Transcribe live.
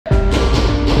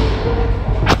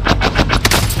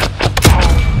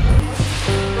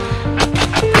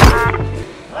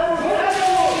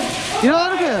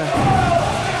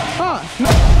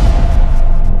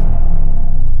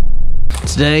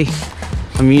Today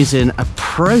I'm using a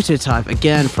prototype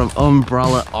again from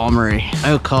Umbrella Armory.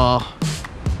 OCAR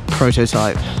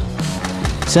prototype.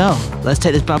 So let's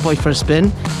take this bad boy for a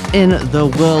spin in the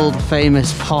world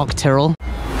famous Park Tyrrell.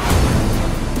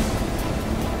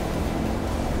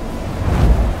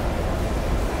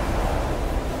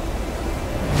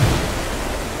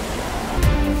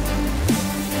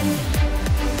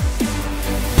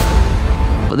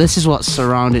 But this is what's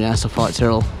surrounding Airsoft Park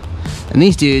Tyrrell. And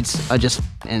these dudes are just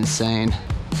insane.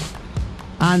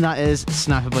 And that is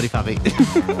Sniper Buddy Fabby.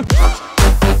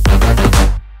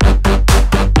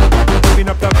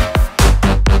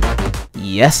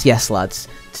 Yes lads,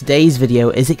 today's video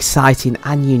is exciting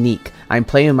and unique. I'm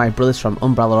playing with my brothers from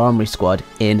Umbrella Armory Squad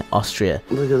in Austria.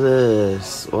 Look at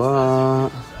this,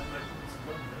 what?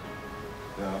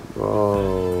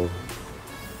 Bro,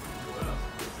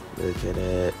 look at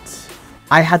it.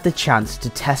 I had the chance to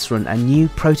test run a new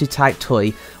prototype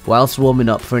toy whilst warming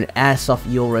up for an Airsoft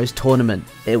Euros tournament.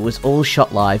 It was all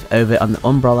shot live over on the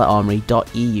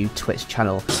umbrellaarmory.eu Twitch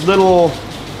channel. This little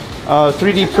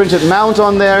 3D printed mount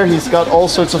on there. He's got all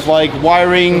sorts of like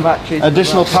wiring,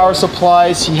 additional power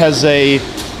supplies. He has a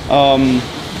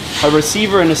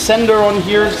receiver and a sender on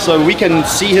here, so we can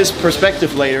see his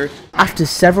perspective later. After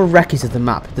several recce's of the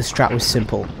map, the strat was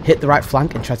simple. Hit the right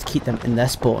flank and try to keep them in their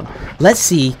spawn. Let's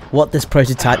see what this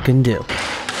prototype can do.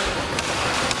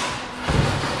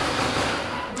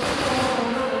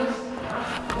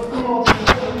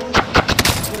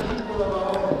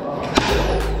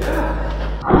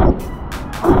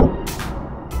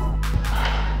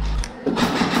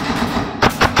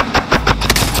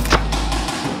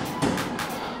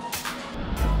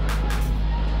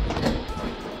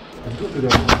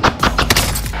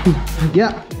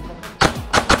 Yeah.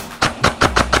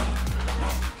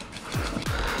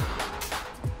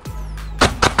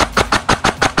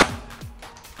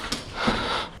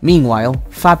 Meanwhile,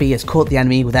 Fabby has caught the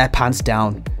enemy with their pants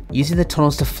down. Using the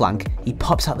tunnels to flank, he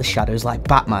pops out the shadows like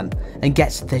Batman and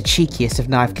gets the cheekiest of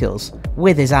knife kills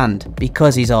with his hand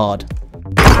because he's hard.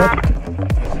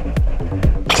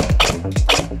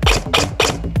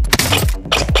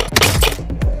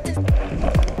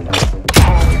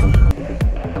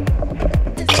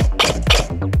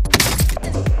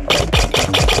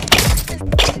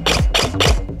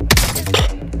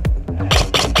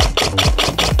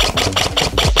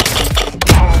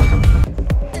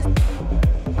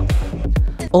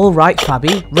 Alright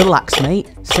Fabby, relax mate,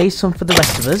 save some for the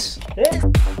rest of us.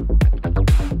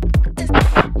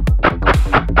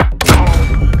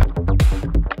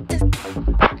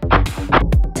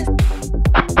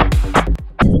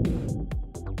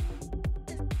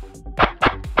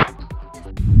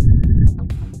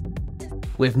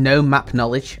 With no map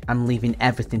knowledge, I'm leaving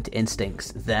everything to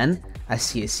instincts. Then, I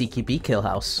see a CQB kill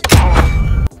house.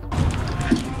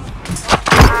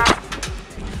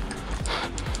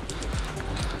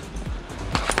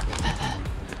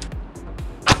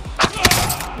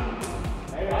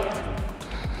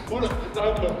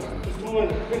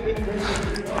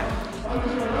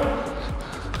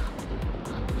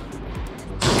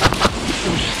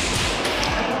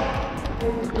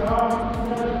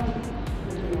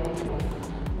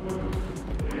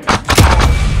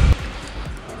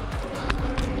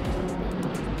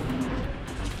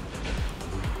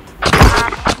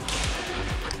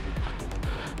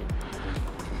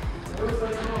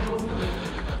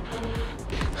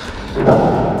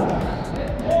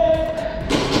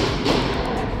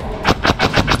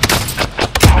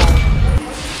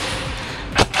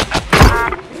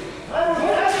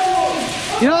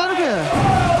 You're not out of here?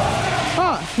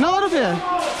 Oh, not out of here?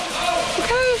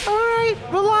 Okay, alright,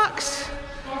 relax.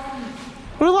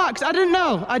 Relax, I didn't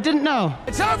know.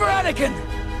 It's over, Anakin!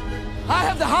 I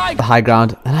have the high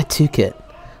ground, and I took it.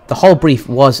 The whole brief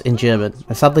was in German,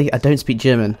 and sadly I don't speak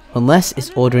German, unless it's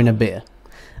ordering a beer.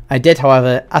 I did,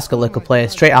 however, ask a local player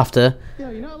straight after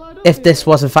if this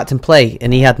was in fact in play,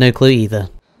 and he had no clue either.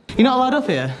 You're not allowed up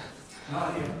here?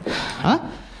 Huh?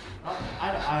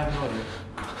 I have no idea.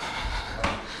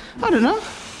 I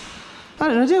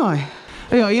don't know, do I?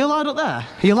 Are you allowed up there? Are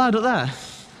you allowed up there?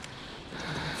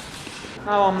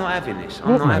 Oh, I'm not having this.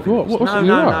 I'm not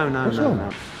having this.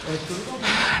 No.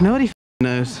 Nobody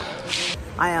knows.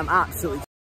 I am absolutely.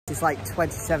 It's like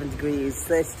 27 degrees,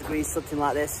 30 degrees, something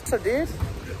like this. What's up, dude?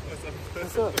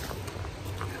 What's up?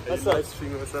 What's up?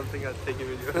 Stream or something, I'll take a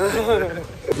video.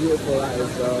 Beautiful that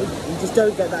is, bro. You just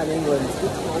don't get that in England.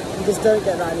 You just don't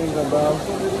get that in England, bro.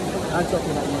 I'm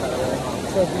talking about you, by the way.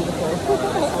 So beautiful.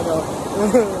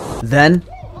 Then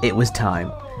it was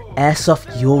time. Airsoft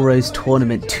Euros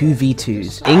Tournament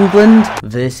 2v2s. England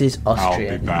versus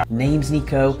Austria.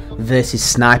 iNamesNicco versus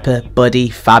Sniper Buddy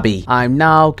Fabi. I'm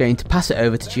now going to pass it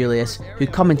over to Julius, who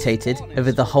commentated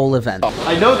over the whole event.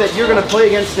 I know that you're going to play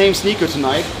against iNamesNicco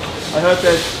tonight. I heard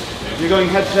that you're going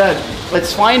head to head.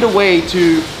 Let's find a way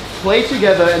to play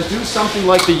together and do something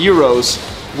like the Euros,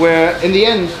 where in the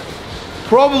end,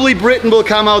 probably Britain will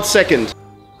come out second.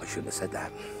 I shouldn't have said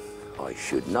that. I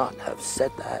should not have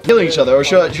said that. Killing each other, or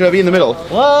should I be in the middle?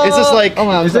 Whoa. Is this like... Oh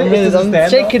man, I'm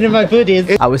shaking in my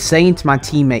booties. I was saying to my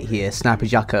teammate here, Sniper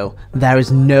Jacko, there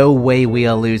is no way we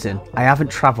are losing. I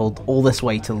haven't travelled all this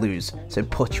way to lose, so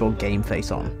put your game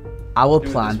face on. Our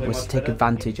plan was to take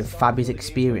advantage of Fabi's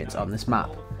experience on this map.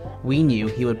 We knew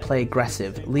he would play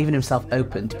aggressive, leaving himself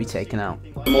open to be taken out.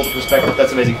 Multiple perspective,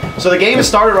 that's amazing. So the game is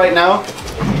started right now.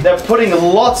 They're putting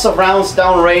lots of rounds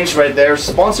down range right there,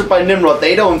 sponsored by Nimrod.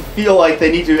 They don't feel like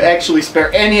they need to actually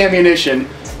spare any ammunition.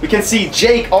 We can see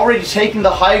Jake already taking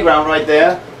the high ground right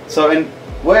there. So, and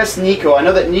where's Nicco? I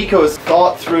know that Nicco is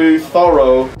thought through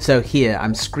thorough. So here,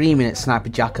 I'm screaming at Sniper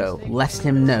Jacko, letting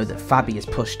him know that Fabi is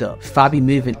pushed up. Fabi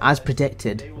moving as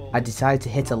predicted, I decided to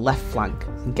hit a left flank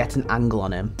and get an angle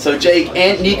on him. So Jake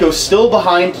and Nicco still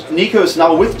behind. Nicco's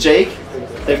now with Jake.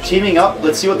 They're teaming up.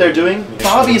 Let's see what they're doing.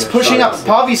 Fabi is pushing up.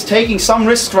 Fabi's taking some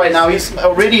risks right now. He's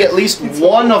already at least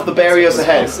one of the barriers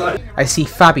ahead. I see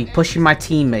Fabi pushing my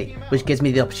teammate, which gives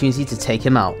me the opportunity to take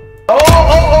him out.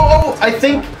 Oh! I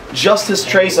think Justice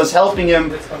Trace is helping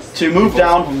him to move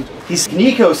down.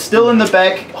 Nicco's still in the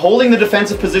back, holding the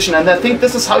defensive position, and I think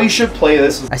this is how you should play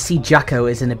this. I see Jacko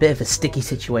is in a bit of a sticky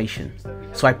situation,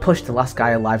 so I push the last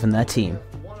guy alive on their team.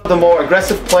 The more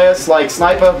aggressive players like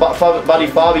Sniper Buddy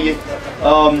Fabi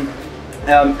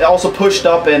also pushed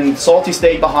up, and Salty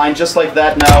stayed behind just like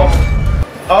that now.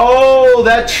 Oh,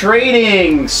 that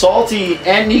trading! Salty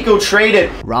and Nicco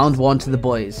traded. Round one to the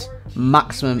boys.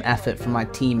 Maximum effort from my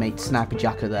teammate Sniper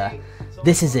Jacko there.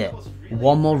 This is it.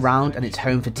 One more round and it's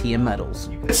home for tea and medals.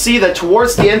 You can see that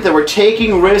towards the end they were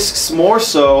taking risks more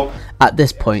so. At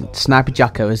this point, Sniper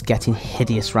Jacko is getting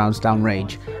hideous rounds down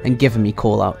range and giving me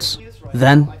call-outs.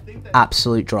 Then,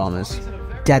 absolute dramas.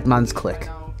 Dead man's click.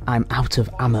 I'm out of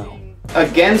ammo.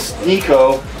 Against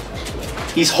Nicco.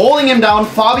 He's holding him down.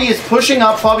 Fabi is pushing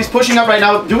up. Fabi's pushing up right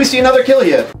now. Do we see another kill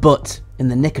here? But in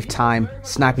the nick of time,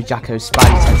 Sniper Jacko's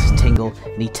spidey senses tingle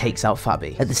and he takes out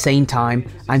Fabi. At the same time,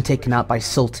 I'm taken out by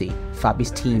Salty,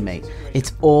 Fabi's teammate.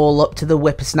 It's all up to the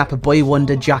whippersnapper boy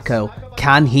wonder Jacko.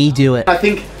 Can he do it? I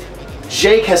think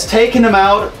Jake has taken him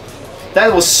out.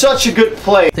 That was such a good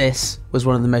play. This was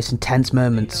one of the most intense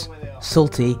moments.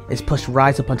 Salty is pushed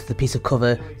right up onto the piece of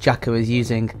cover Jacko is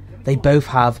using. They both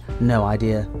have no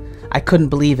idea. I couldn't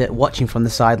believe it watching from the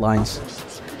sidelines.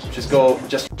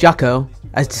 Jacko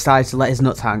has decided to let his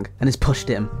nuts hang and has pushed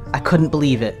him. I couldn't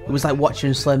believe it. It was like watching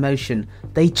in slow motion.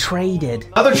 They traded.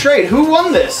 Another trade. Who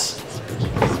won this?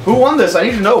 Who won this? I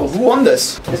need to know. Who won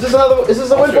this? Is this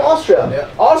a win for Austria? Yeah.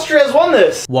 Austria has won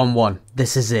this. 1-1.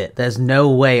 This is it. There's no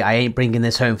way I ain't bringing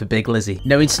this home for Big Lizzie.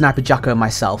 Knowing Sniper Jacko and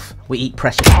myself, we eat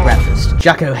pressure for breakfast.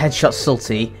 Jacko headshots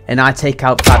Salty, and I take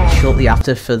out Fabi shortly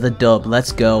after for the dub.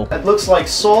 Let's go. It looks like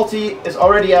Salty is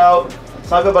already out.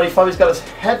 Sniper Buddy Fabi's got his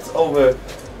head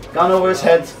gun over his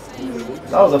head.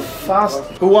 That was a fast.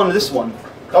 Who won this one?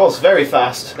 That was very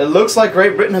fast. It looks like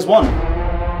Great Britain has won.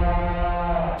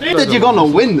 That you're gonna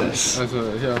win this.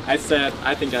 I said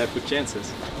I think I have good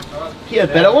chances. He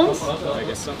had better ones? I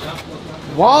guess so.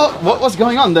 What was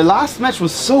going on? The last match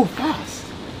was so fast.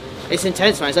 It's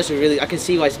intense, man. It's actually really. I can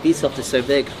see why Speedsoft is so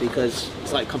big because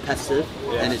it's like competitive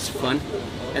and it's fun,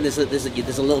 and there's a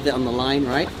little bit on the line,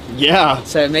 right? Yeah.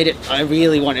 So it made it. I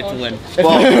really wanted to win.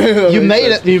 Well, you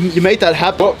made it. You made that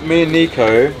happen. What me and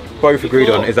Nicco both agreed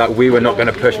on is that we were not going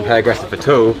to push and play aggressive at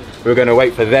all. We were going to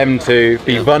wait for them to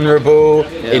be vulnerable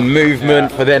in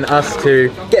movement, for then us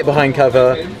to get behind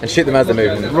cover and shoot them as they're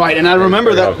moving. Right, and I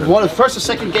remember that one of the first or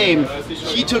second game,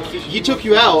 he took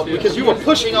you out because you were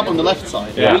pushing up on the left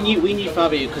side. Yeah. We knew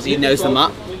Fabi because he knows the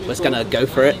map. Was gonna go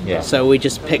for it. Yeah. So we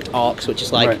just picked arcs, which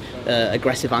is like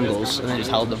aggressive angles, and then just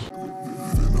held them.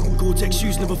 Gore-Tex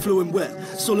shoes never flowing wet.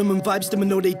 Solomon vibes, them and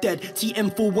know they dead.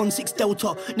 TM416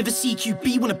 Delta, never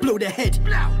CQB wanna blow their head.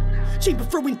 Chamber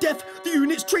throwing death, the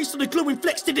units traced on the glowing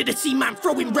flex. Did it a C-man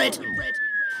throwing red.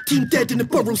 Team dead in the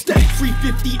burrow step.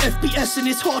 350 FPS and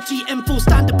it's hard TM4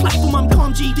 standard platform. I'm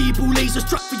calm GD, bull lasers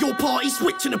track for your party.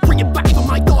 Switching and bring it back for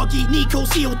my doggy. Nicco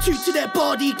CO2 to their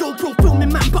body. GoPro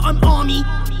filming man, but I'm army.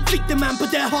 Flick the man,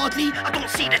 but they're hardly. I don't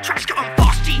see the trash, got on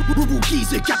fasty. Rural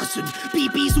geezer, Gabberson.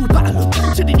 BB's all battle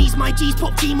them. To the knees, my G's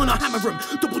pop team on a hammer room.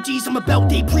 Double G's on my belt,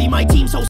 they pre my team. So